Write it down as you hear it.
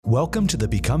Welcome to the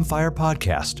Become Fire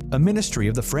podcast, a ministry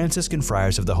of the Franciscan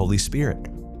Friars of the Holy Spirit.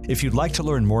 If you'd like to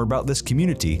learn more about this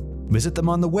community, visit them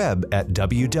on the web at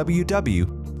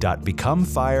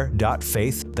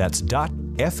www.becomefire.faith. That's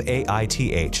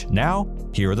 .faith. Now,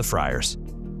 here are the Friars.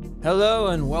 Hello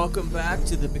and welcome back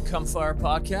to the Become Fire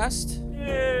podcast.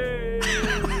 Yay!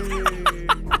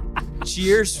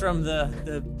 Cheers from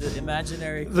the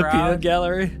imaginary crowd. The peanut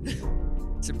gallery.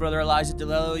 To Brother Elijah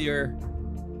DeLello,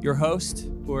 your host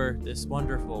for this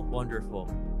wonderful, wonderful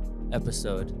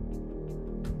episode.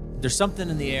 There's something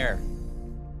in the air,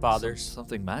 fathers.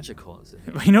 Something magical is in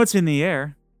here. You know what's in the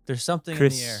air? There's something in the air.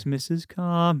 Christmas is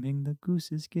coming, the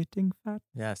goose is getting fat.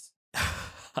 Yes.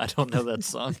 I don't know that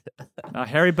song.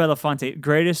 Harry Belafonte,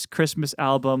 greatest Christmas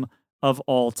album of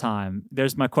all time.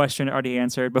 There's my question already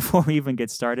answered before we even get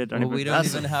started. Well, we don't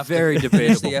That's even a have very to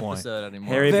finish the debatable point. episode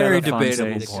anymore. Harry Very Belafonte's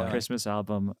debatable point. Christmas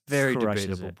album Very crushes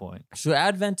debatable it. point. So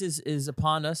Advent is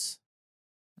upon us.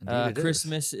 Indeed it is.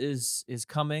 Christmas is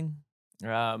coming.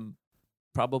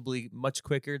 Probably much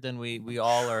quicker than we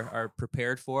all are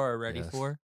prepared for or ready Yes.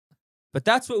 for. But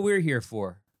that's what we're here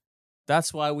for.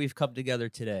 That's why we've come together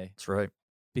today. That's right.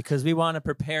 Because we want to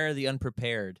prepare the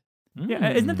unprepared.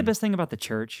 Yeah, isn't that the best thing about the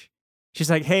church? She's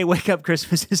like, hey, wake up,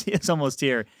 Christmas is almost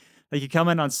here. Like you come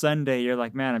in on Sunday, you're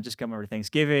like, man, I'm just coming over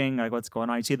Thanksgiving. Like what's going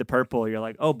on? You see the purple, you're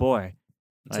like, oh boy.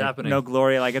 It's Like, happening. No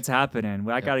glory, like it's happening.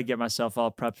 I got to get myself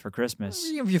all prepped for Christmas.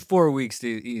 We'll give you 4 weeks to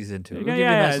ease into it. We'll Yeah, give you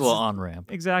a yeah, nice little it's-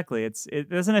 on-ramp. Exactly. That's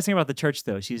the nice thing about the church,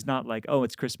 though. She's not like, oh,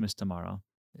 it's Christmas tomorrow.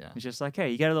 Yeah. It's just like, hey,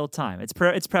 you got a little time. It's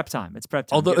prep time. It's prep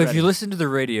time. Although Get if you ready. listen to the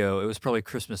radio, it was probably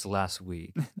Christmas last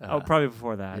week. Probably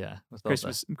before that. Yeah. with all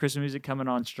Christmas music coming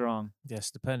on strong. Yes,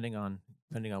 depending on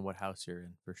what house you're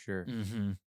in, for sure. that.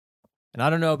 Mhm. And I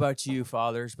don't know about you,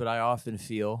 fathers, but I often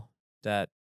feel that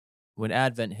when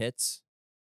Advent hits,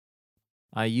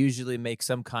 I usually make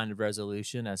some kind of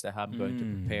resolution as to how I'm going to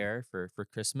prepare for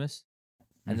Christmas.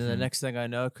 And then the Mhm. next thing I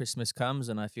know, Christmas comes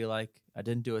and I feel like I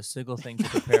didn't do a single thing to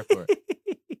prepare for it.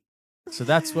 So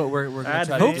that's what we're going to try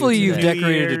to do Hopefully you've today.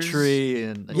 decorated a Year's tree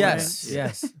and Yes, Yeah.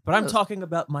 yes. But I'm talking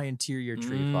about my interior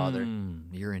tree, Father.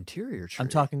 Your interior tree. I'm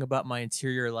talking about my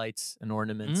interior lights and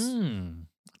ornaments. That's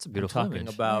a I'm beautiful talking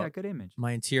image. about Yeah, good image.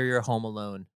 my interior home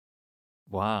alone.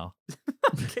 Wow.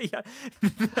 Okay, yeah.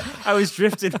 I was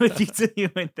drifting with you till you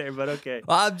went there, but okay.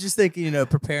 Well, I'm just thinking,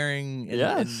 preparing. And,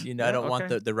 Yes. and, I don't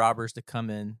want okay. the robbers to come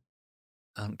in.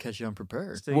 I don't catch you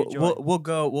unprepared. Still you joy. We'll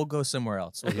go somewhere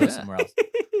else. We'll go Yeah. somewhere else.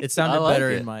 It sounded like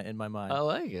better it. in my mind. I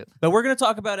like it. But we're going to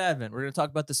talk about Advent. We're going to talk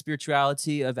about the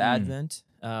spirituality of Advent,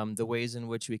 the ways in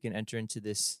which we can enter into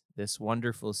this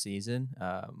wonderful season.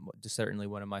 Just certainly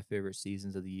one of my favorite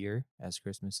seasons of the year, as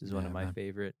Christmas is one of Yeah, my man.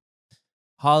 favorite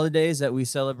holidays that we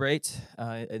celebrate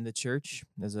in the church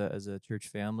as a church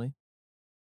family.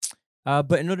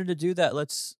 But in order to do that,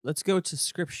 let's go to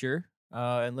Scripture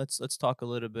and let's talk a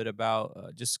little bit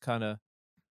about just kind of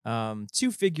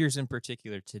two figures in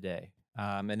particular today.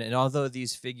 And although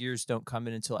these figures don't come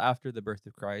in until after the birth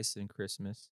of Christ and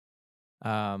Christmas,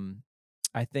 I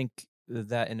think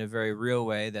that in a very real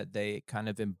way that they kind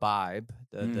of imbibe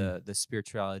the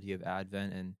spirituality of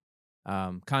Advent and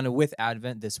kind of with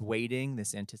Advent, this waiting,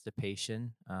 this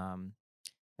anticipation, and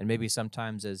maybe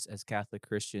sometimes as Catholic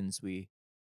Christians we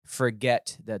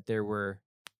forget that there were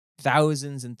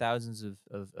thousands and thousands of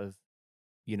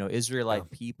Israelite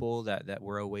people that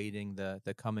were awaiting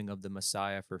the coming of the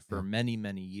Messiah for many,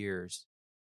 many years,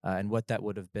 and what that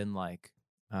would have been like.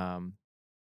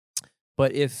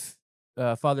 But if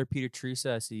Father Peter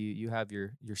Teresa, I see you have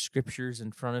your scriptures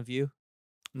in front of you.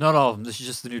 Not all of them. This is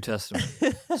just the New Testament.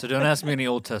 So don't ask me any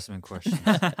Old Testament questions.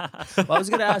 Well, I was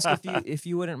going to ask if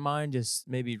you wouldn't mind just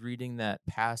maybe reading that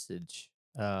passage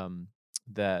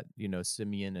that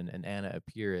Simeon and Anna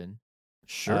appear in.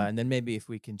 Sure. And then maybe if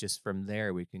we can just from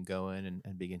there, we can go in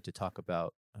and begin to talk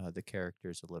about the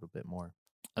characters a little bit more.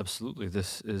 Absolutely.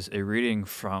 This is a reading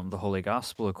from the Holy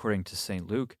Gospel according to St.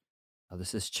 Luke.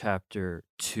 This is chapter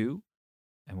 2,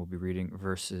 and we'll be reading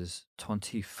verses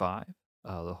 25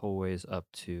 the whole ways up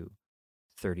to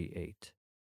 38.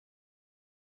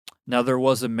 Now there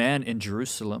was a man in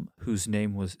Jerusalem whose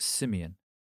name was Simeon,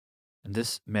 and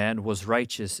this man was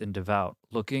righteous and devout,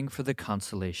 looking for the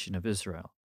consolation of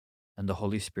Israel. And the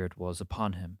Holy Spirit was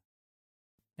upon him.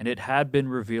 And it had been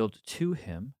revealed to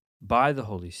him by the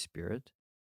Holy Spirit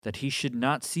that he should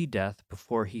not see death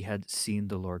before he had seen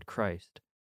the Lord Christ.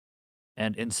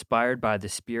 And inspired by the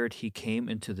Spirit, he came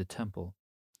into the temple.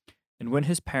 And when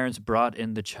his parents brought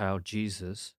in the child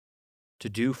Jesus to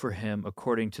do for him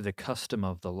according to the custom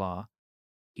of the law,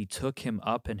 he took him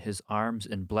up in his arms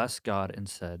and blessed God and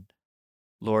said,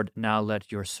 Lord, now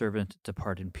let your servant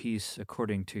depart in peace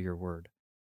according to your word.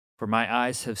 For my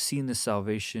eyes have seen the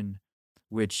salvation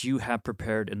which you have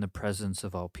prepared in the presence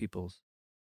of all peoples,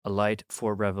 a light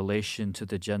for revelation to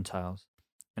the Gentiles,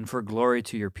 and for glory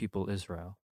to your people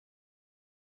Israel.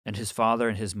 And his father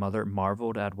and his mother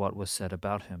marveled at what was said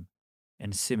about him.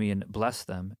 And Simeon blessed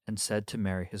them and said to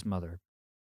Mary his mother,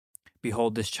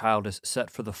 Behold, this child is set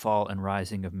for the fall and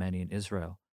rising of many in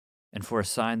Israel, and for a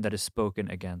sign that is spoken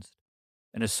against.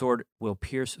 And a sword will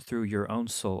pierce through your own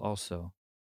soul also,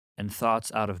 and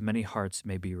thoughts out of many hearts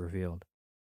may be revealed.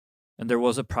 And there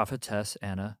was a prophetess,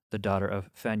 Anna, the daughter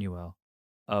of Phanuel,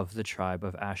 of the tribe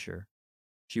of Asher.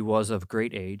 She was of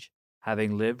great age,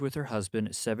 having lived with her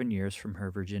husband 7 years from her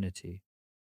virginity,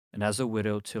 and as a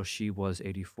widow till she was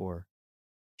 84.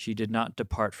 She did not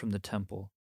depart from the temple,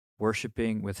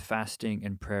 worshipping with fasting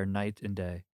and prayer night and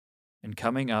day. And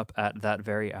coming up at that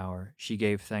very hour, she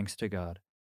gave thanks to God,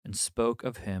 and spoke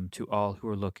of him to all who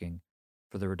were looking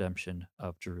for the redemption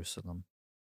of Jerusalem.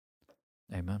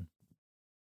 Amen.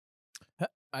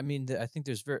 I mean, I think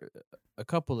there's a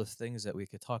couple of things that we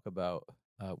could talk about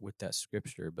with that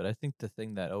scripture, but I think the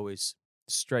thing that always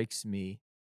strikes me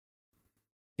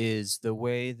is the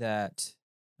way that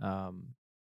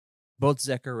both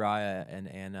Zechariah and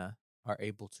Anna are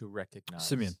able to recognize.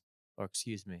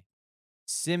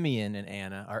 Simeon and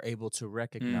Anna are able to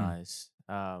recognize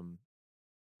the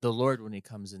Lord when he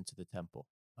comes into the temple,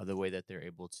 the way that they're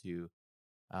able to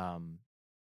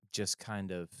just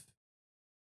kind of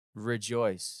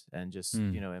rejoice and just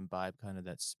imbibe kind of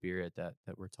that spirit that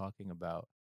we're talking about.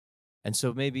 And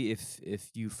so maybe if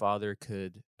you, Father,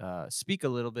 could speak a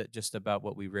little bit just about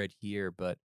what we read here,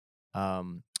 but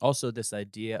also this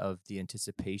idea of the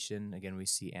anticipation. Again, we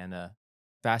see Anna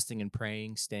fasting and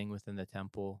praying, staying within the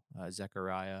temple.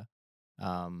 Zechariah,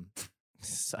 I'm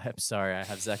sorry, I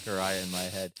have Zechariah in my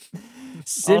head.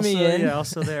 Simeon,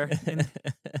 also there.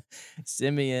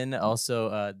 Simeon,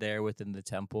 also there within the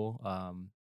temple.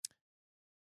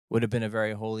 Would have been a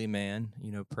very holy man,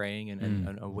 praying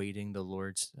and awaiting the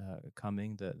Lord's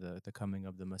coming, the coming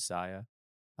of the Messiah.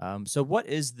 So what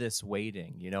is this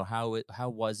waiting? How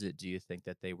was it, do you think,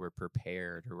 that they were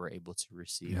prepared or were able to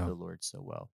receive the Lord so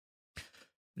well?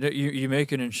 You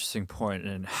make an interesting point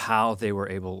in how they were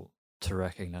able to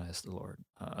recognize the Lord.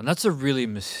 And that's a really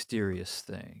mysterious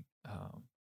thing,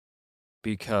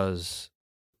 because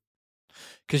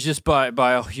just by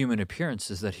all human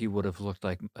appearances that he would have looked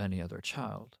like any other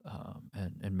child,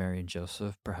 and Mary and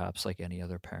Joseph perhaps like any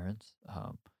other parents,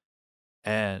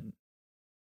 and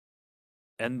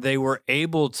they were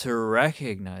able to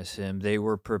recognize him. They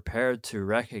were prepared to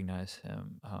recognize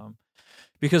him,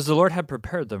 because the Lord had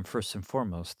prepared them first and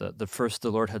foremost. The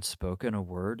Lord had spoken a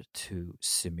word to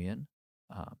Simeon,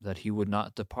 that he would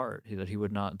not depart, that he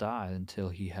would not die until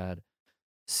he had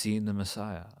seen the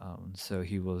Messiah. So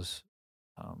he was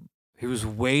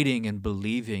waiting and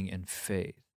believing in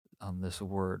faith on this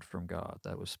word from God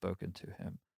that was spoken to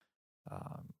him.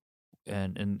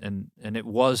 And it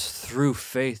was through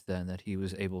faith then that he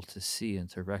was able to see and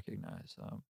to recognize,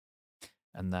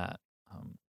 and that.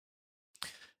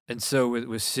 And so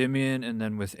with Simeon and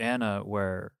then with Anna,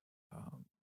 where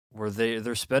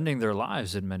they're spending their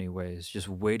lives in many ways just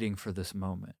waiting for this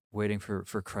moment, waiting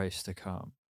for Christ to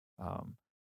come,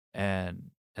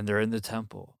 and they're in the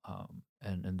temple,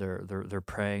 and they're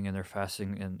praying and they're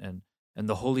fasting, and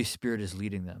the Holy Spirit is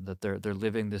leading them, that they're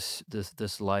living this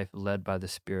life led by the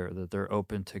Spirit, that they're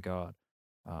open to God,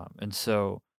 and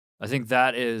so I think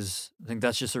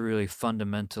that's just a really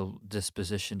fundamental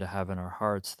disposition to have in our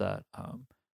hearts, that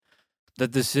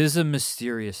this is a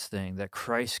mysterious thing, that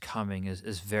Christ's coming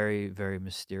is very, very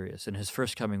mysterious, and his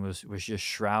first coming was just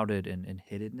shrouded in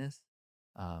hiddenness,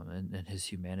 and his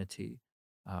humanity,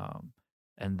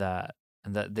 and that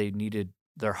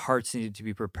their hearts needed to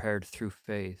be prepared through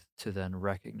faith to then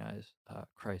recognize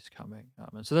Christ's coming,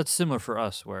 and so that's similar for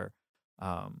us, where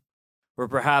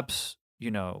perhaps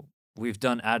we've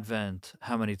done Advent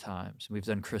how many times, we've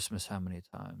done Christmas how many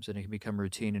times, and it can become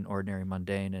routine and ordinary,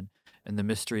 mundane, and the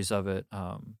mysteries of it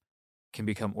can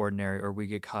become ordinary, or we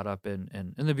get caught up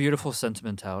in the beautiful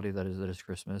sentimentality that is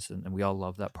Christmas, and we all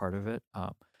love that part of it.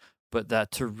 But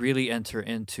that to really enter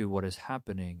into what is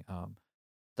happening,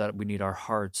 that we need our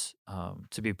hearts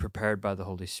to be prepared by the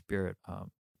Holy Spirit,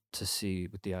 to see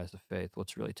with the eyes of faith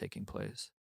what's really taking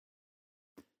place.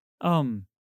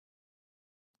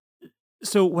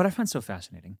 So what I find so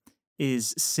fascinating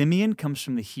is Simeon comes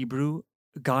from the Hebrew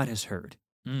 "God has heard."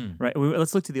 Right.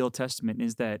 Let's look to the Old Testament.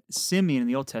 Is that Simeon in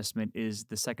the Old Testament is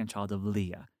the second child of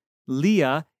Leah.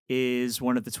 Leah is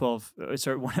one of the 12.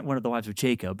 One of the wives of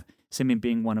Jacob. Simeon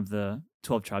being one of the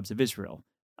 12 tribes of Israel.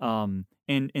 And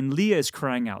Leah is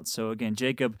crying out. So again,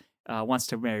 Jacob wants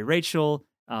to marry Rachel.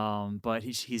 But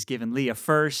he's given Leah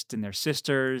first, and they're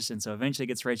sisters, and so eventually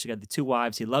gets Rachel. Got the two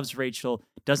wives. He loves Rachel,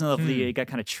 doesn't love Leah. He got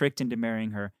kind of tricked into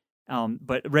marrying her.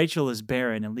 But Rachel is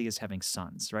barren, and Leah's having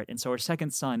sons, right? And so her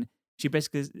second son, she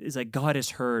basically is like, God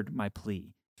has heard my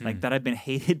plea, like that I've been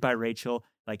hated by Rachel,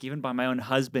 like even by my own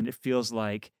husband. It feels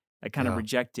like I kind of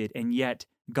rejected, and yet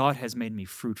God has made me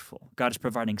fruitful. God is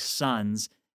providing sons,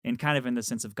 and kind of in the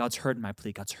sense of God's heard my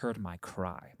plea, God's heard my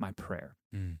cry, my prayer.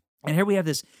 And here we have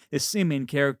this Simeon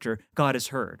character God has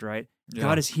heard, right? Yeah.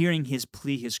 God is hearing his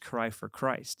plea, his cry for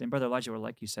Christ. And Brother Elijah,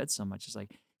 like you said so much, is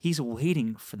like he's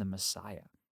waiting for the Messiah.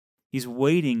 He's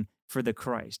waiting for the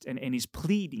Christ, and he's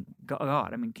pleading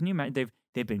God. I mean, can you imagine?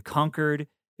 They've been conquered,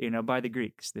 by the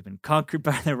Greeks. They've been conquered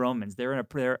by the Romans. They're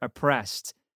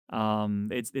oppressed.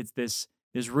 It's this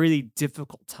really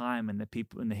difficult time in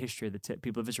the history of the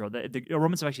people of Israel. The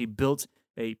Romans have actually built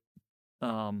a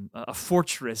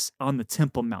fortress on the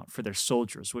Temple Mount for their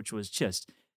soldiers, which was just,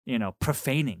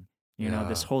 profaning,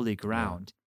 this holy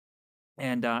ground.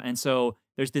 Yeah. And so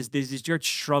there's these church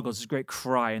struggles, this great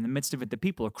cry. In the midst of it, the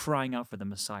people are crying out for the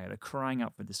Messiah, they're crying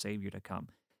out for the Savior to come.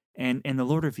 And the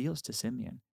Lord reveals to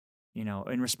Simeon,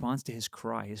 in response to his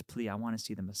cry, his plea, I want to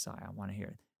see the Messiah, I want to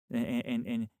hear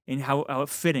it. And how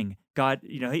fitting God,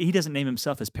 he doesn't name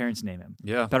himself, his parents name him.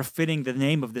 Yeah. But fitting the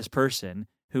name of this person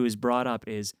who is brought up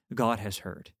is God has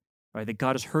heard, right? That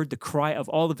God has heard the cry of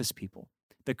all of his people,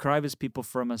 the cry of his people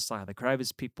for a Messiah, the cry of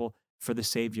his people for the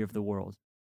Savior of the world.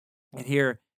 And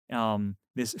here,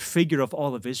 this figure of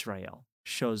all of Israel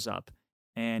shows up,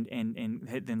 and then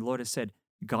the Lord has said,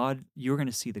 God, you're going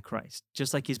to see the Christ.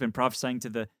 Just like he's been prophesying to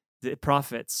the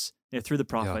prophets, through the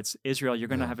prophets, Israel, you're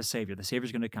going to have a Savior. The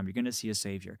Savior's going to come. You're going to see a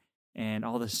Savior. And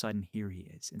all of a sudden, here he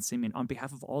is. And Simeon, on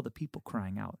behalf of all the people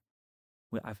crying out,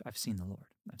 well, I've seen the Lord.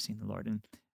 I've seen the Lord.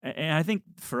 And I think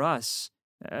for us,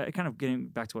 kind of getting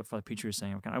back to what Father Petrie was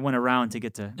saying, I went around to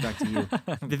get back to you.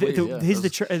 This is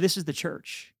the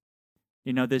church.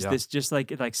 This just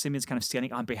like Simeon's kind of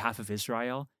standing on behalf of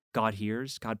Israel. God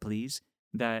hears, God pleads.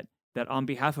 That on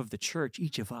behalf of the church,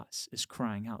 each of us is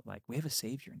crying out like, we have a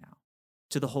Savior now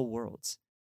to the whole world.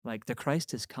 Like the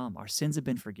Christ has come. Our sins have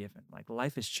been forgiven. Like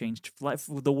life has changed.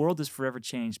 The world is forever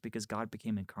changed because God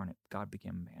became incarnate. God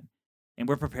became a man. And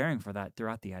we're preparing for that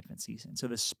throughout the Advent season. So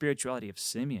the spirituality of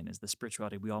Simeon is the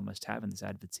spirituality we all must have in this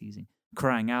Advent season,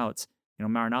 crying out,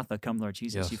 Maranatha, come Lord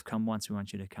Jesus. Yes. You've come once, we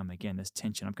want you to come again. This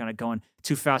tension. I'm kind of going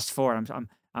too fast forward.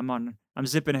 I'm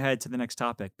zipping ahead to the next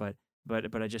topic, but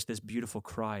I just this beautiful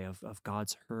cry of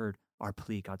God's heard our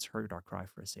plea. God's heard our cry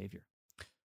for a Savior.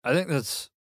 I think that's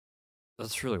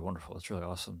really wonderful. It's really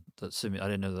awesome that Simeon. I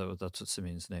didn't know that's what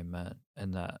Simeon's name meant,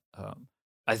 and that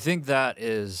I think that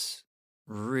is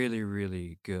really,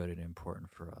 really good and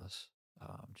important for us,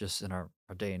 just in our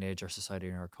day and age, our society,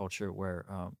 and our culture, where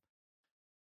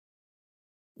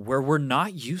we're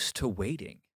not used to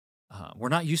waiting. We're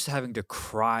not used to having to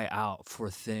cry out for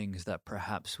things that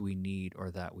perhaps we need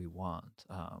or that we want.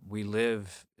 We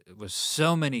live with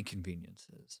so many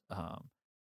conveniences,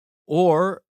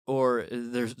 or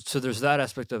there's that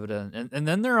aspect of it, and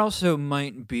then there also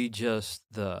might be just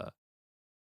the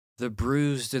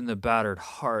bruised and the battered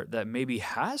heart that maybe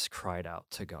has cried out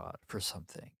to God for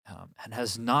something, and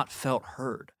has not felt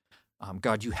heard.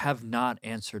 God, you have not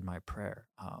answered my prayer.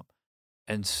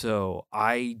 And so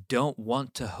I don't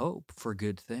want to hope for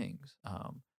good things,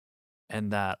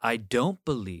 and that I don't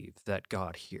believe that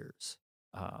God hears.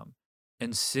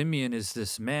 And Simeon is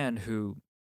this man who,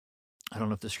 I don't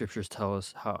know if the scriptures tell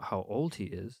us how old he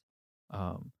is,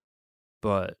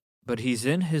 but he's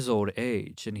in his old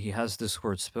age, and he has this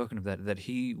word spoken of that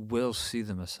he will see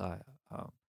the Messiah,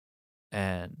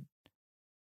 and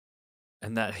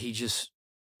that he just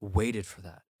waited for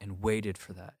that and waited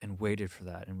for that and waited for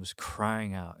that and was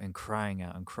crying out and crying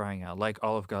out and crying out like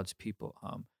all of God's people,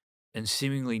 and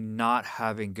seemingly not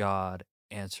having God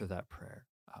answer that prayer.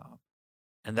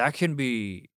 And that can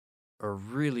be a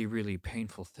really, really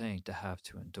painful thing to have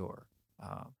to endure.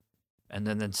 And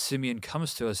then Simeon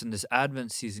comes to us, and this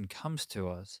Advent season comes to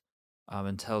us,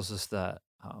 and tells us that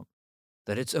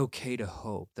it's okay to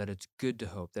hope, that it's good to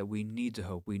hope, that we need to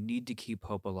hope, we need to keep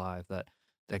hope alive,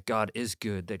 that God is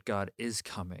good, that God is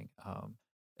coming.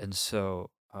 And so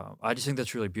I just think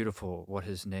that's really beautiful, what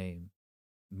his name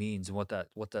means and what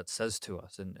that says to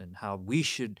us, and how we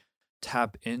should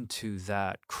tap into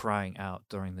that crying out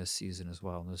during this season as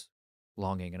well, and this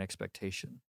longing and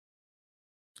expectation.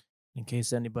 In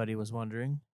case anybody was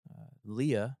wondering,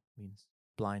 Leah means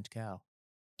blind cow.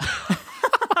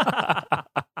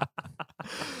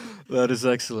 That is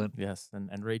excellent. Yes,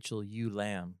 and Rachel, ewe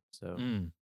lamb. So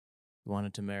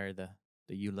wanted to marry the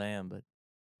ewe lamb, but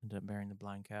ended up marrying the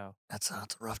blind cow. That's a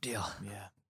rough deal. Yeah,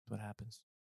 that's what happens.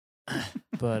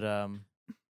 But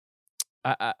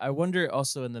I wonder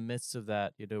also in the midst of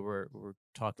that, we're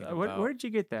talking about Where did you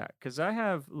get that? Because I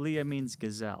have Leah means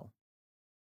gazelle.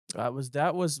 that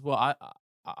was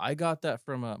I got that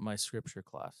from my scripture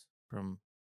class from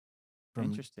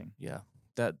Interesting. yeah,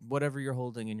 that whatever you're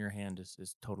holding in your hand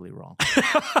is totally wrong.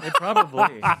 It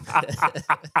probably.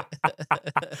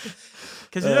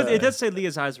 Because it does say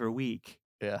Leah's eyes were weak.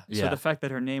 Yeah. So the fact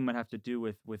that her name would have to do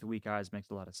with weak eyes makes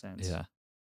a lot of sense. Yeah.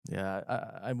 Yeah,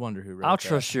 I wonder who wrote I'll that.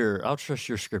 trust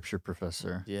your scripture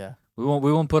professor. Yeah. We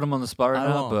won't put him on the spot right I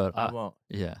now, won't, but I won't.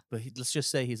 yeah. But let's just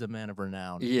say he's a man of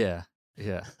renown. Yeah.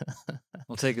 Yeah.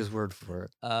 We'll take his word for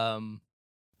it.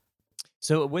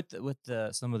 So with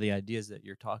some of the ideas that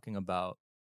you're talking about,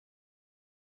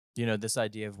 this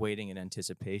idea of waiting in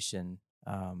anticipation,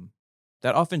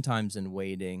 that oftentimes in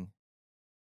waiting,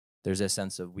 there's a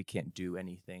sense of we can't do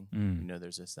anything.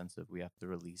 There's a sense of we have to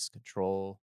release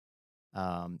control,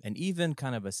 and even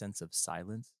kind of a sense of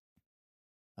silence.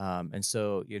 And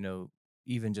so,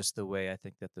 even just the way I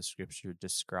think that the scripture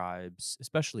describes,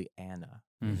 especially Anna,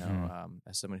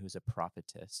 as someone who's a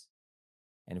prophetess.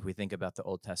 And if we think about the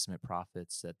Old Testament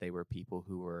prophets, that they were people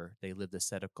they lived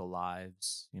ascetical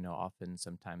lives, often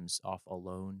sometimes off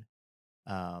alone,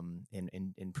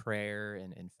 in prayer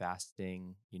and in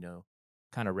fasting,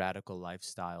 kind of radical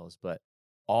lifestyles, but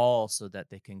all so that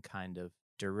they can kind of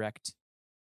direct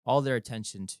all their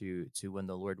attention to when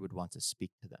the Lord would want to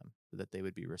speak to them, so that they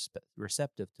would be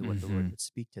receptive to what the Lord would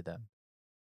speak to them.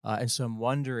 And so I'm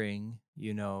wondering,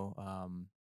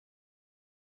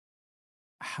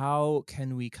 how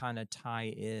can we kind of tie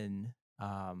in,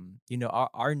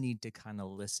 our need to kind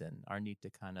of listen, our need to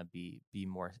kind of be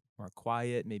more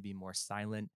quiet, maybe more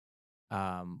silent.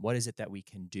 What is it that we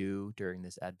can do during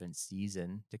this Advent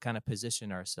season to kind of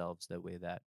position ourselves the way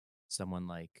that someone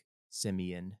like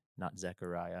Simeon, not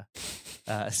Zechariah,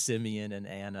 Simeon and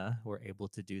Anna were able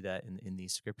to do that in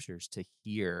these scriptures, to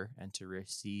hear and to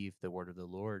receive the word of the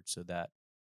Lord, so that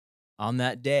on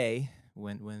that day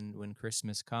when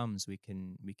Christmas comes, we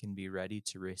can be ready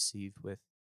to receive with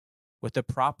a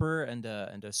proper and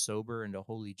a sober and a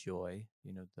holy joy,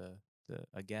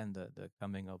 the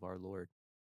coming of our Lord.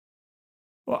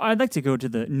 Well, I'd like to go to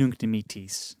the Nunc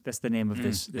Dimittis. That's the name of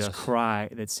this yes. cry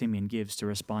that Simeon gives to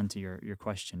respond to your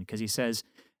question, because he says,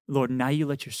 "Lord, now you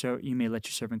may let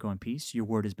your servant go in peace. Your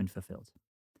word has been fulfilled."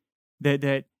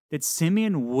 That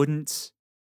Simeon wouldn't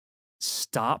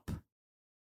stop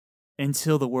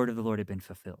until the word of the Lord had been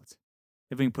fulfilled,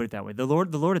 if we can put it that way. The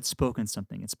Lord had spoken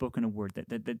something, had spoken a word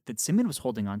that Simeon was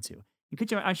holding on to.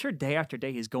 And I'm sure day after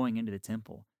day he's going into the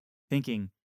temple thinking,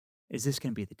 is this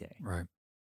going to be the day? Right.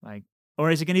 Like, or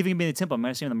is it going to even be in the temple? Am I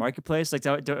going to see him in the marketplace? Like,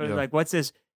 like, what's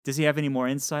this? Does he have any more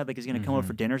insight? Like, is he going to come over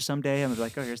for dinner someday? I'm gonna be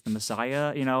like, oh, here's the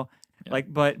Messiah, Yeah.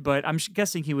 Like, but I'm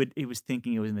guessing he was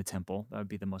thinking it was in the temple. That would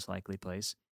be the most likely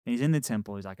place. And he's in the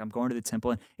temple. He's like, I'm going to the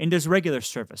temple. And there's regular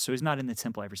service. So he's not in the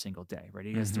temple every single day, right?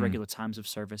 He has the regular times of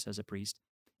service as a priest.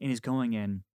 And he's going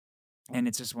in. And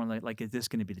it's just one like, is this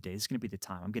going to be the day? This is going to be the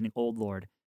time. I'm getting old, Lord,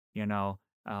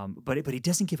 But he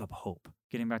doesn't give up hope.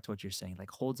 Getting back to what you're saying, like,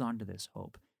 holds on to this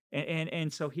hope.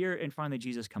 And so here, and finally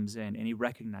Jesus comes in and he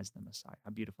recognized the Messiah.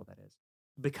 How beautiful that is.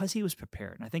 Because he was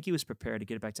prepared. And I think he was prepared to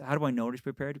get it back to, how do I know he's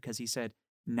prepared? Because he said,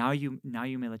 now you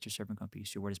may let your servant go in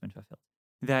peace. Your word has been fulfilled.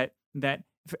 That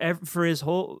for his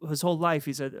whole life,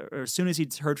 he said, or as soon as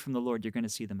he'd heard from the Lord, you're going to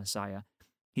see the Messiah.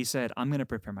 He said, I'm going to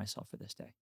prepare myself for this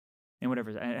day. And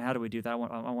whatever. And how do we do that? I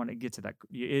want to get to that.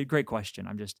 Great question.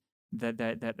 I'm just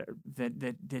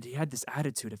that he had this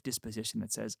attitude of disposition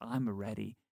that says, I'm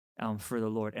ready for the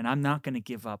Lord, and I'm not going to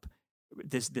give up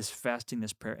this fasting,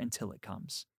 this prayer until it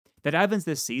comes. That Advent's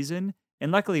this season.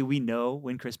 And luckily, we know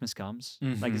when Christmas comes.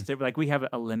 Like we have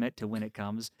a limit to when it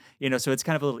comes. So it's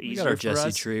kind of a little easier for us. We got our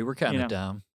Jesse tree. We're counting it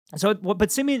down. So,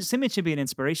 but Simeon should be an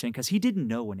inspiration because he didn't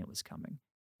know when it was coming.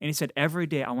 And he said, every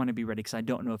day I want to be ready because I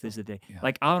don't know if this is the day. Yeah.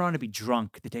 Like, I don't want to be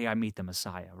drunk the day I meet the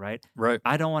Messiah, right? Right.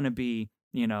 I don't want to be,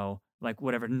 like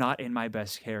whatever, not in my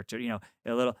best character,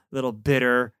 a little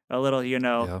bitter, a little,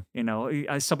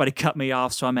 somebody cut me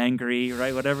off, so I'm angry,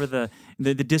 right? Whatever the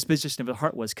disposition of the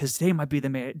heart was, because today might be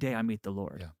the day I meet the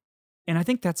Lord. Yeah. And I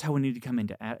think that's how we need to come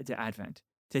into to Advent.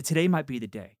 Today might be the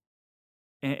day,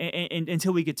 and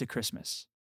until we get to Christmas.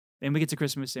 And we get to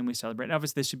Christmas and we celebrate. And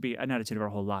obviously, this should be an attitude of our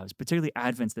whole lives, particularly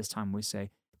Advent's this time. We say,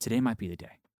 today might be the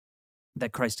day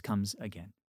that Christ comes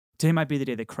again. Today might be the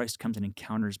day that Christ comes and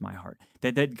encounters my heart.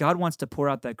 That God wants to pour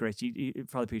out that grace.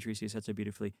 Father Patrice said so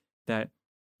beautifully that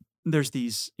there's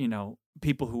these,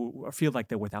 people who feel like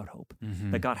they're without hope,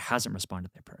 Mm-hmm. that God hasn't responded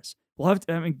to their prayers. Well,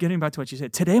 getting back to what you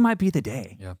said, today might be the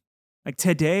day. Yeah. Like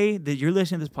today that you're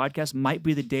listening to this podcast might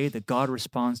be the day that God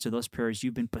responds to those prayers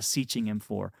you've been beseeching him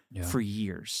for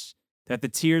years. That the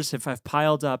tears have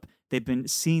piled up, they've been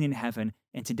seen in heaven,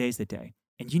 and today's the day.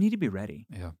 And you need to be ready.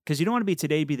 Yeah. Because you don't want to be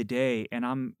today be the day and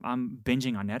I'm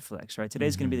binging on Netflix, right?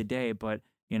 Today's gonna be the day, but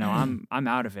I'm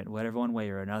out of it, whatever one way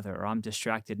or another, or I'm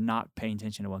distracted, not paying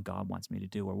attention to what God wants me to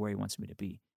do or where he wants me to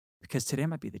be. Because today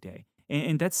might be the day.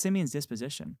 And that's Simeon's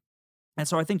disposition. And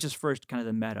so I think just first, kind of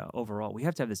the meta overall, we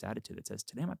have to have this attitude that says,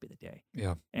 today might be the day.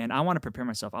 Yeah. And I want to prepare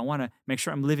myself. I want to make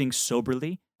sure I'm living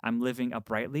soberly. I'm living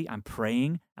uprightly. I'm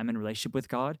praying. I'm in relationship with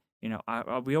God. These are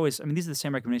the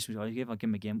same recommendations we always give. I'll give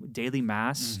them again. Daily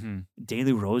mass, Mm-hmm.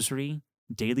 daily rosary,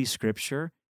 daily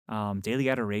scripture, daily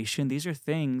adoration. These are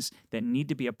things that need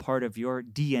to be a part of your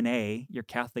DNA, your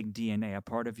Catholic DNA, a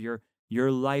part of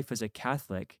your life as a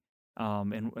Catholic,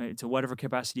 and to whatever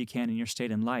capacity you can in your state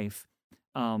in life,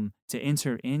 to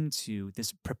enter into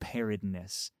this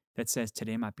preparedness that says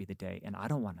today might be the day, and I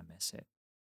don't want to miss it.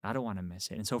 I don't want to miss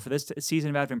it. And so for this season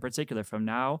of Advent in particular, from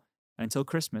now until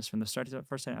Christmas, from the start of the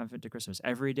first Advent to Christmas,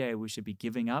 every day we should be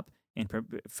giving up and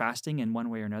fasting in one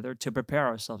way or another to prepare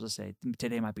ourselves to say,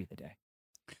 today might be the day.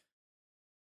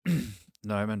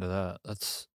 No, I'm into that.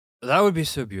 That would be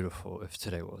so beautiful if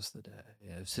today was the day.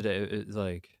 Yeah, if today,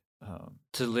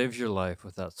 to live your life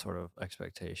with that sort of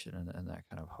expectation and that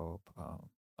kind of hope.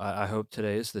 I hope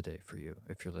today is the day for you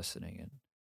if you're listening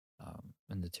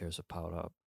and the tears have piled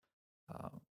up.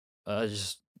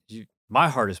 My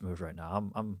heart is moved right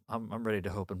now. I'm ready to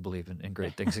hope and believe in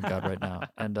great things in God right now.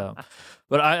 And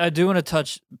but I do want to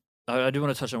touch. I do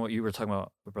want to touch on what you were talking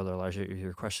about, Brother Elijah.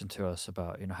 Your question to us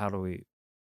about how do we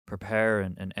prepare,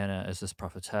 and Anna is this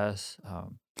prophetess,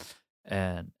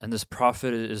 and this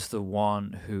prophet is the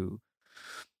one who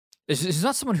is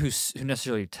not someone who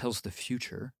necessarily tells the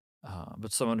future,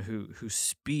 but someone who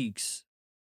speaks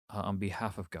on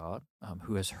behalf of God,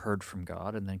 who has heard from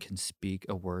God and then can speak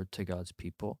a word to God's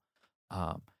people,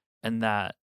 and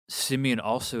that Simeon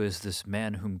also is this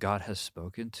man whom God has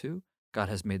spoken to. God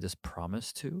has made this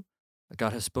promise to.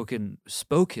 God has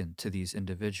spoken to these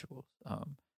individuals.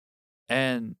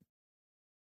 And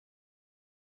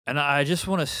I just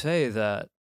want to say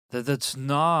that's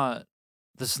not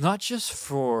just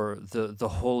for the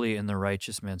holy and the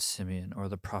righteous man Simeon or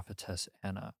the prophetess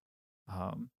Anna.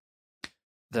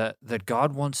 That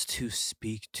God wants to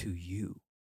speak to you.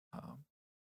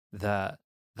 That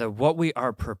what we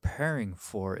are preparing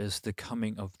for is the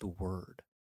coming of the Word.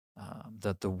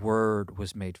 That the Word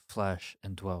was made flesh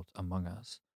and dwelt among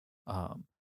us.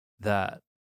 That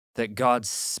God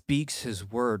speaks his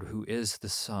word, who is the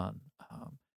Son.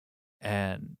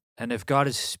 And if God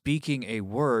is speaking a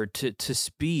word, to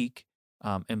speak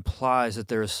implies that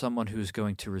there is someone who is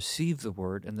going to receive the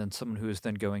word, and then someone who is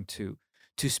then going to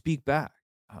speak back.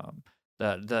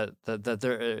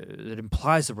 It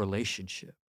implies a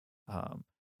relationship.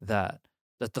 That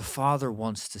the Father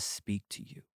wants to speak to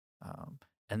you,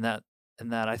 and that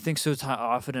I think so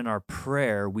often in our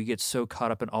prayer we get so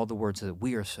caught up in all the words that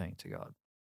we are saying to God.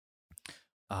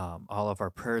 All of our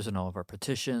prayers and all of our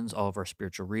petitions, all of our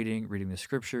spiritual reading the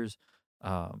scriptures,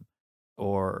 and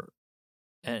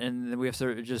then we have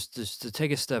to just to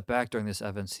take a step back during this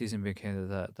Advent season, became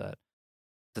that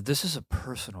this is a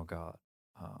personal God,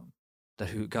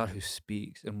 God who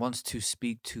speaks and wants to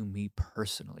speak to me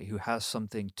personally, who has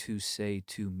something to say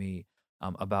to me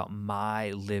about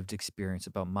my lived experience,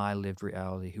 about my lived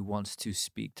reality, who wants to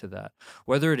speak to that.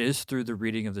 Whether it is through the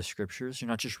reading of the scriptures, you're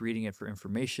not just reading it for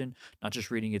information, not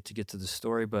just reading it to get to the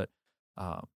story, but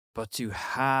to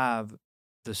have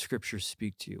the scriptures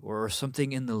speak to you, or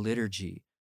something in the liturgy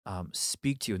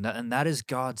speak to you, and that is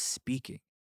God speaking,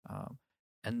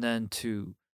 and then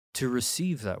to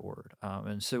receive that word.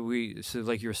 And so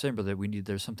like you were saying, brother,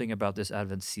 there's something about this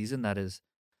Advent season that is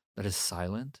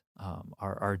silent.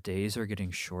 Our days are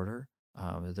getting shorter.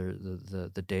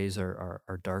 The days are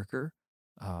darker,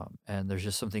 and there's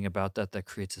just something about that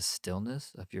creates a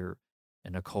stillness. If you're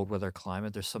in a cold weather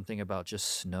climate, there's something about just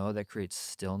snow that creates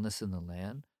stillness in the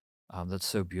land. That's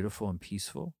so beautiful and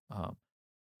peaceful.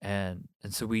 And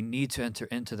so we need to enter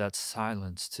into that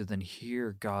silence to then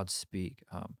hear God speak,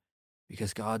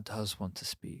 because God does want to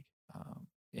speak,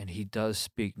 and He does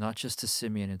speak not just to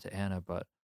Simeon and to Anna, but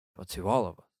to all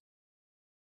of us.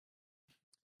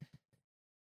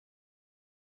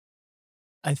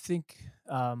 I think,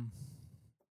 one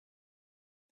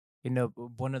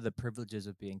of the privileges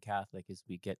of being Catholic is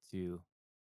we get to,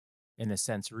 in a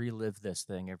sense, relive this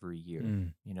thing every year,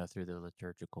 through the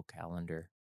liturgical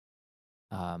calendar.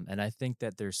 And I think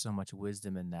that there's so much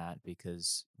wisdom in that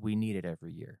because we need it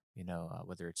every year,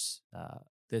 whether it's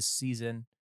this season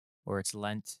or it's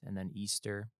Lent and then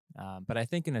Easter. But I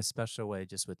think in a special way,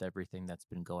 just with everything that's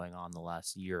been going on the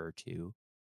last year or two.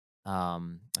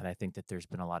 And I think that there's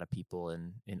been a lot of people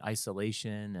in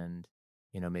isolation and,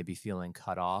 maybe feeling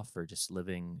cut off or just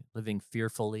living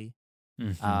fearfully.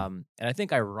 Hmm. And I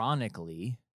think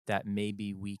ironically that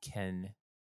maybe we can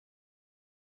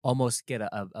almost get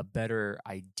a better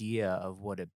idea of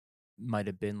what it might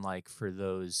have been like for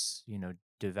those,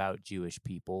 devout Jewish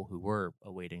people who were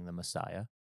awaiting the Messiah,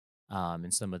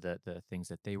 and some of the things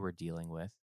that they were dealing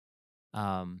with.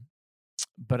 Um,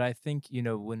 but I think,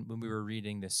 when we were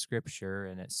reading this scripture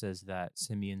and it says that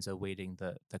Simeon's awaiting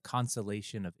the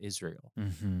consolation of Israel,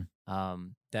 Hmm.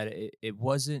 that it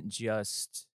wasn't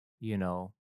just, you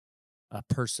know, a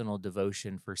personal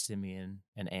devotion for Simeon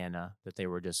and Anna, that they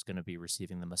were just going to be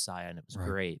receiving the Messiah and it was Right.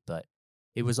 great, but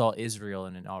it was all Israel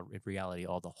and in reality,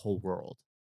 all the whole world.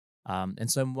 And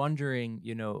so I'm wondering,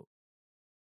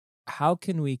 how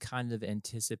can we kind of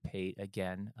anticipate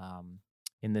again,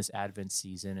 in this Advent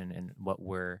season and what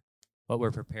we're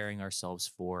preparing ourselves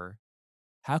for?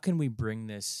 How can we bring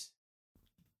this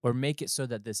or make it so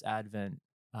that this Advent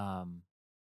um,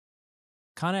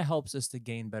 kind of helps us to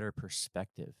gain better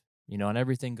perspective, on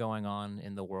everything going on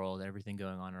in the world, everything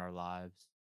going on in our lives.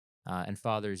 And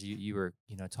fathers, you were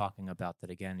talking about that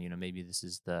again. Maybe this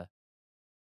is the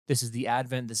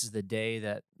Advent. This is the day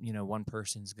that one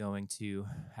person's going to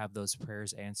have those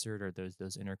prayers answered or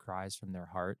those inner cries from their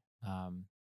heart.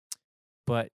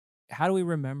 But how do we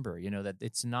remember, that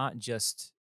it's not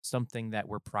just something that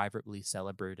we're privately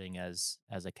celebrating as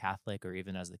a Catholic or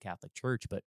even as the Catholic Church,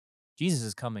 but Jesus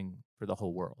is coming for the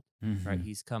whole world, right? Hmm.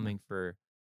 He's coming for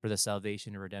the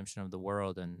salvation and redemption of the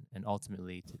world and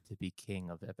ultimately to be king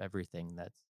of everything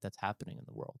that's happening in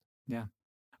the world. Yeah.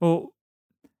 Well,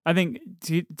 I think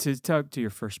to talk to your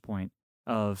first point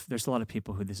of there's a lot of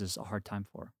people who this is a hard time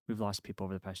for. We've lost people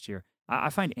over the past year. I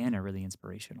find Anna really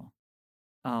inspirational.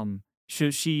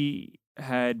 She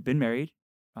had been married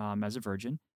as a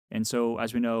virgin, and so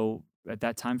as we know at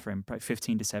that time frame, probably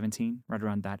 15 to 17, right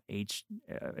around that age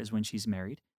is when she's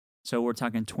married. So we're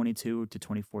talking 22 to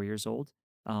 24 years old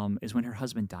is when her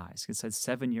husband dies. It says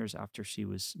 7 years after she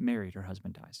was married, her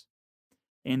husband dies.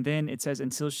 And then it says,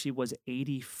 until she was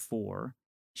 84,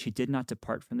 she did not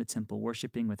depart from the temple,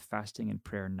 worshiping with fasting and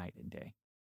prayer night and day.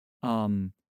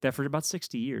 That for about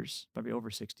 60 years, probably over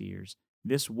 60 years,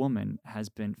 this woman has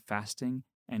been fasting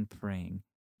and praying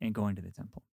and going to the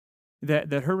temple.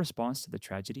 That her response to the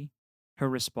tragedy, her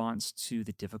response to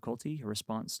the difficulty, her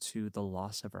response to the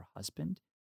loss of her husband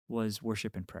was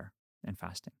worship and prayer and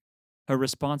fasting. Her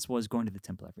response was going to the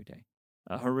temple every day.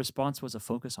 Her response was a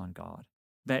focus on God.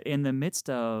 That in the midst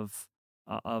of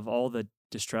all the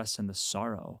distress and the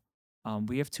sorrow,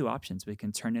 we have two options. We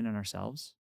can turn in on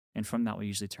ourselves, and from that we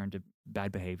usually turn to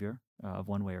bad behavior of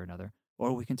one way or another,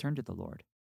 or we can turn to the Lord.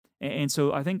 And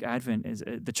so I think Advent is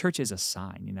the church is a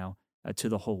sign, to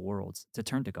the whole world to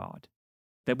turn to God.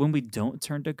 That when we don't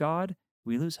turn to God,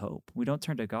 we lose hope. We don't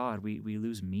turn to God, we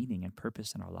lose meaning and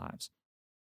purpose in our lives.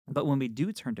 But when we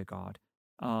do turn to God,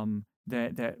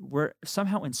 that we're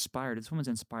somehow inspired. This woman's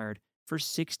inspired for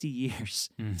 60 years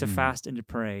to Hmm. fast and to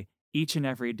pray each and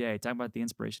every day. Talk about the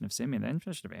inspiration of Simeon, the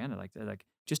inspiration of Anna, like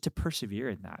just to persevere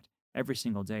in that every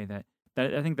single day. That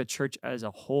I think the church as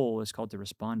a whole is called to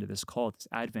respond to this call, this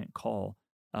Advent call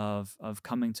of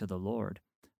coming to the Lord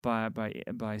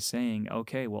by saying,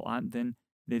 okay, well, then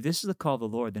this is the call of the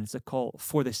Lord. Then it's a call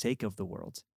for the sake of the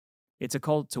world. It's a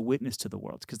call to witness to the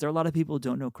world because there are a lot of people who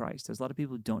don't know Christ. There's a lot of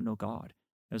people who don't know God.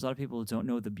 There's a lot of people who don't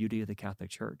know the beauty of the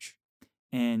Catholic Church.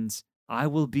 And I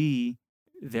will be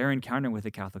their encounter with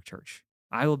the Catholic Church.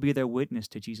 I will be their witness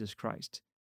to Jesus Christ.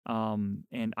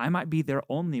 And I might be their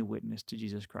only witness to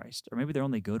Jesus Christ, or maybe their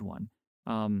only good one.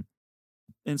 Um,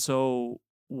 and so,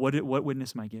 what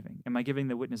witness am I giving? Am I giving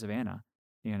the witness of Anna,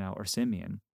 or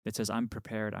Simeon that says, I'm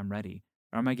prepared, I'm ready?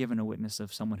 Or am I giving a witness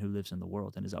of someone who lives in the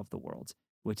world and is of the world,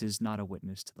 which is not a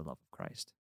witness to the love of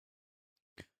Christ?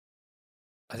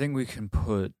 I think we can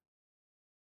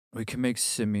make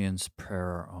Simeon's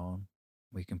prayer our own.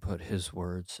 We can put his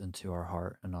words into our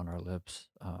heart and on our lips,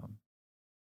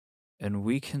 and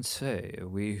we can say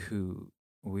we who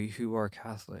are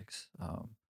Catholics,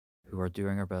 who are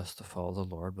doing our best to follow the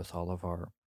Lord with all of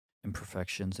our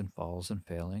imperfections and falls and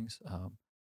failings.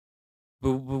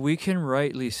 But we can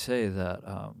rightly say that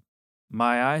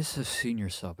my eyes have seen your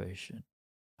salvation,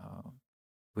 um,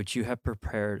 which you have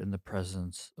prepared in the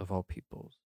presence of all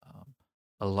peoples, um,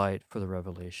 a light for the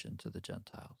revelation to the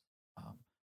Gentiles. Um,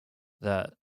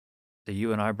 that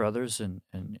you and I, brothers, and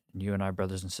you and I,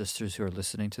 brothers and sisters who are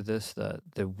listening to this, that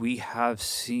we have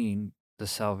seen the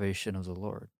salvation of the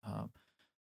Lord,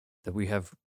 that we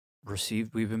have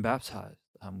received, we've been baptized,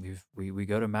 we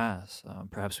go to Mass,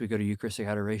 perhaps we go to Eucharistic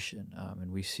adoration,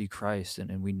 and we see Christ,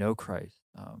 and we know Christ,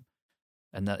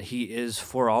 and that He is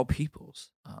for all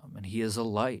peoples, and He is a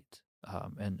light,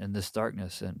 in this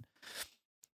darkness,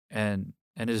 and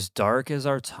as dark as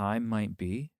our time might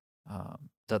be,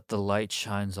 that the light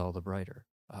shines all the brighter.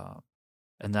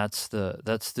 And that's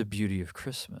the beauty of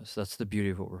Christmas. That's the beauty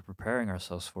of what we're preparing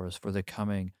ourselves for, is for the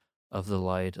coming of the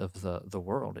light of the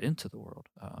world into the world.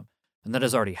 And that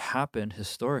has already happened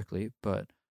historically,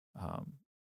 but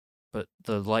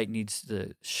the light needs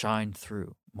to shine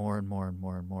through more and more and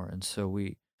more and more. And so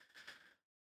we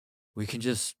can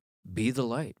just be the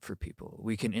light for people.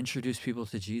 We can introduce people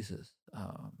to Jesus,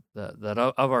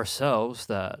 that of ourselves,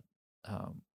 that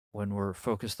when we're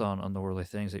focused on the worldly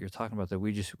things that you're talking about, that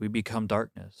we become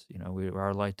darkness.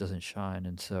 Our light doesn't shine.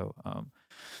 And so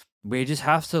we just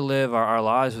have to live our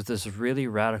lives with this really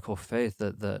radical faith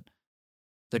that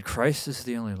Christ is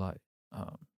the only light.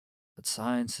 That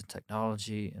science and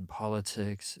technology and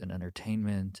politics and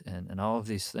entertainment and all of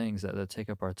these things that take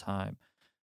up our time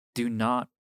do not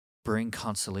bring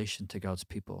consolation to God's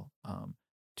people,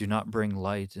 do not bring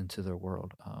light into their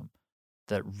world,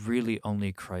 that really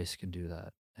only Christ can do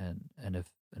that. And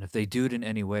if they do it in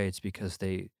any way, it's because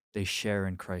they share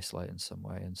in Christ's light in some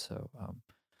way. And so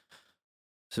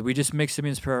we just make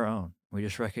Simeon's prayer our own. We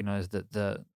just recognize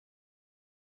that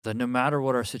no matter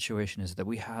what our situation is, that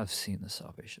we have seen the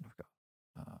salvation of God.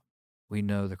 We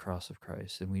know the cross of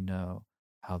Christ, and we know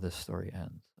how this story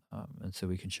ends. And so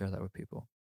we can share that with people.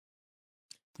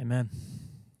 Amen.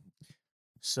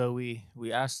 So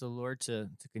we ask the Lord to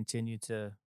continue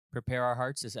to prepare our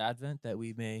hearts this Advent, that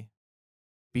we may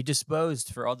be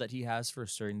disposed for all that He has for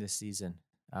us during this season,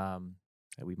 that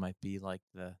we might be like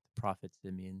the prophet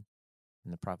Simeon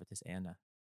and the prophetess Anna.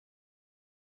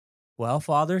 Well,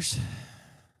 fathers.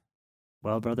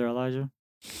 Well, Brother Elijah.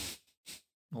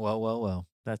 Well.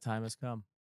 That time has come.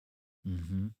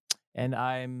 Mm-hmm. And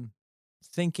I'm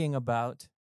thinking about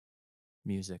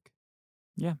music.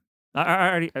 Yeah.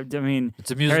 I mean,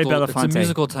 it's a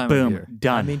musical time boom, of year.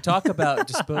 Done. I mean, talk about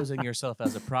disposing yourself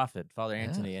as a prophet. Father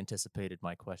Anthony anticipated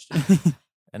my question.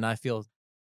 And I feel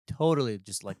totally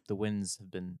just like the winds have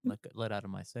been let out of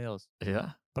my sails.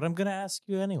 Yeah. But I'm going to ask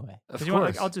you anyway. Of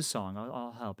course. I'll do song.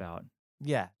 I'll help out.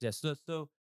 Yeah. So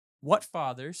what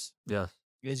fathers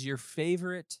is your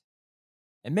favorite?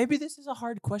 And maybe this is a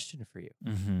hard question for you.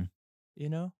 Mm-hmm.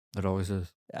 It always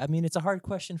is. I mean, it's a hard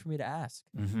question for me to ask.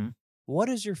 Mm-hmm. What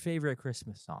is your favorite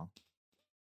Christmas song?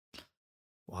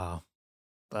 Wow.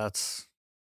 That's...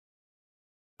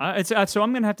 so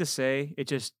I'm going to have to say, it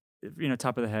just,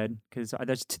 top of the head, because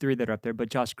there's 3 that are up there, but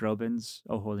Josh Groban's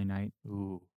 "Oh Holy Night."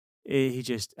 Ooh. He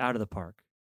just out of the park.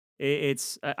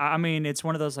 It's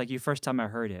one of those, like, first time I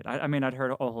heard it. I'd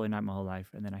heard "Oh Holy Night" my whole life,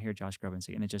 and then I hear Josh Groban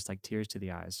sing, and it's just like tears to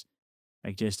the eyes.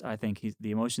 Like, just, I think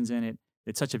the emotions in it,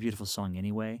 it's such a beautiful song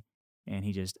anyway. And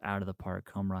he just out of the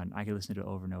park, home run. I could listen to it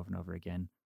over and over and over again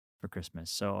for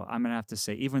Christmas. So I'm gonna have to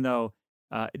say, even though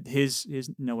his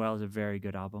Noel is a very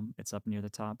good album, it's up near the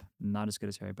top. Not as good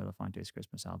as Harry Belafonte's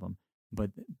Christmas album,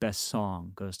 but best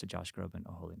song goes to Josh Groban,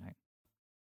 "Oh Holy Night."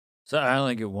 So I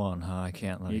only get one, huh? I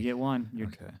can't You get one. You're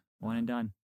okay. One and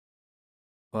done.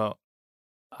 Well,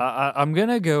 I'm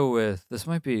gonna go with, this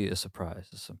might be a surprise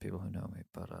to some people who know me,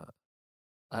 but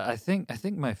I think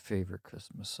my favorite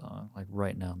Christmas song, like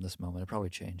right now in this moment, it probably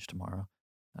changed tomorrow,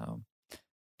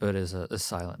 but is a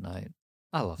Silent Night.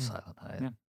 I love Silent Night. Yeah.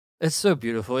 It's so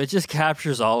beautiful. It just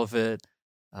captures all of it.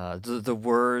 The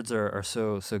words are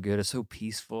so good. It's so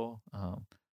peaceful.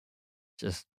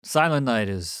 Just Silent Night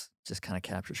just kind of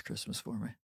captures Christmas for me.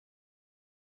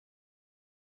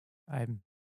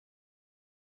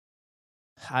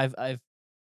 I've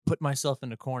put myself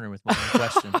in a corner with my own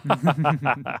question.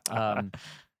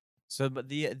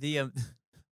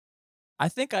 I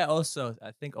think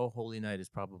 "Oh Holy Night" is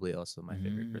probably also my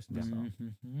favorite Christmas song.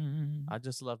 I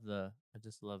just love the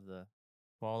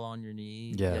fall on your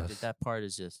knees. Yes. Yeah, that part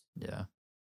is just, Yeah.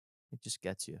 it just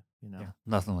gets you, Yeah.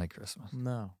 Nothing like Christmas.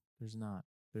 No, there's not.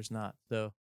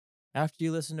 So after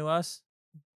you listen to us,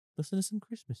 listen to some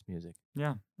Christmas music.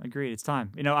 Yeah, agreed. It's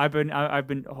time. I've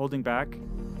been holding back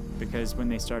because when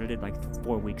they started it like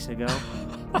 4 weeks ago,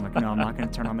 I'm like, no, I'm not going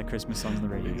to turn on the Christmas songs on the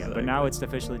radio yet. But now it's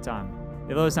officially time.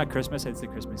 Although it's not Christmas, it's the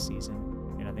Christmas season.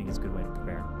 And I think it's a good way to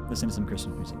prepare. Listen to some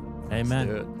Christmas music. Amen.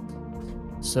 Let's do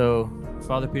it. So,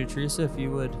 Father Peter Teresa, if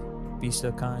you would be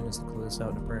so kind as to close us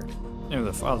out in a prayer. In the name of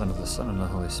the Father, and of the Son, and of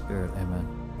the Holy Spirit. Amen.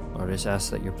 Lord, I just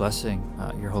ask that your blessing,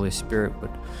 your Holy Spirit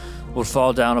would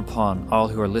fall down upon all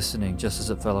who are listening, just as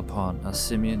it fell upon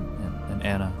Simeon and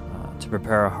Anna, to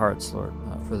prepare our hearts, Lord,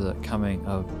 for the coming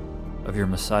of your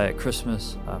Messiah at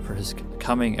Christmas, for his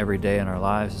coming every day in our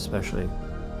lives, especially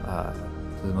to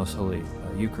the Most Holy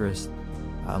Eucharist,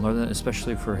 Lord,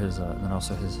 especially for his and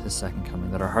also his second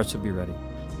coming, that our hearts would be ready,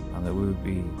 that we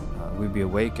would be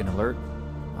awake and alert,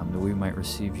 that we might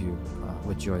receive you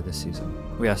with joy this season.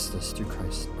 We ask this through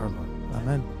Christ our Lord.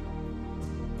 Amen.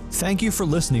 Thank you for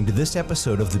listening to this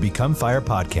episode of the Become Fire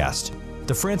podcast.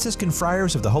 The Franciscan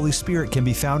Friars of the Holy Spirit can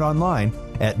be found online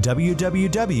at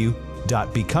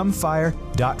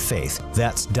www.becomefire.faith.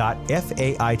 That's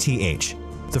 .faith.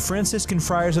 The Franciscan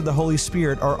Friars of the Holy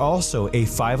Spirit are also a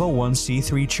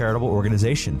 501c3 charitable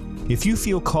organization. If you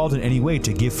feel called in any way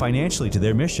to give financially to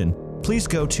their mission, please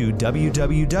go to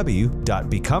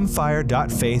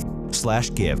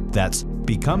www.becomefire.faith/give. That's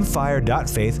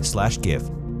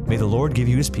becomefire.faith/give. May the Lord give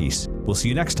you his peace. We'll see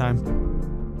you next time.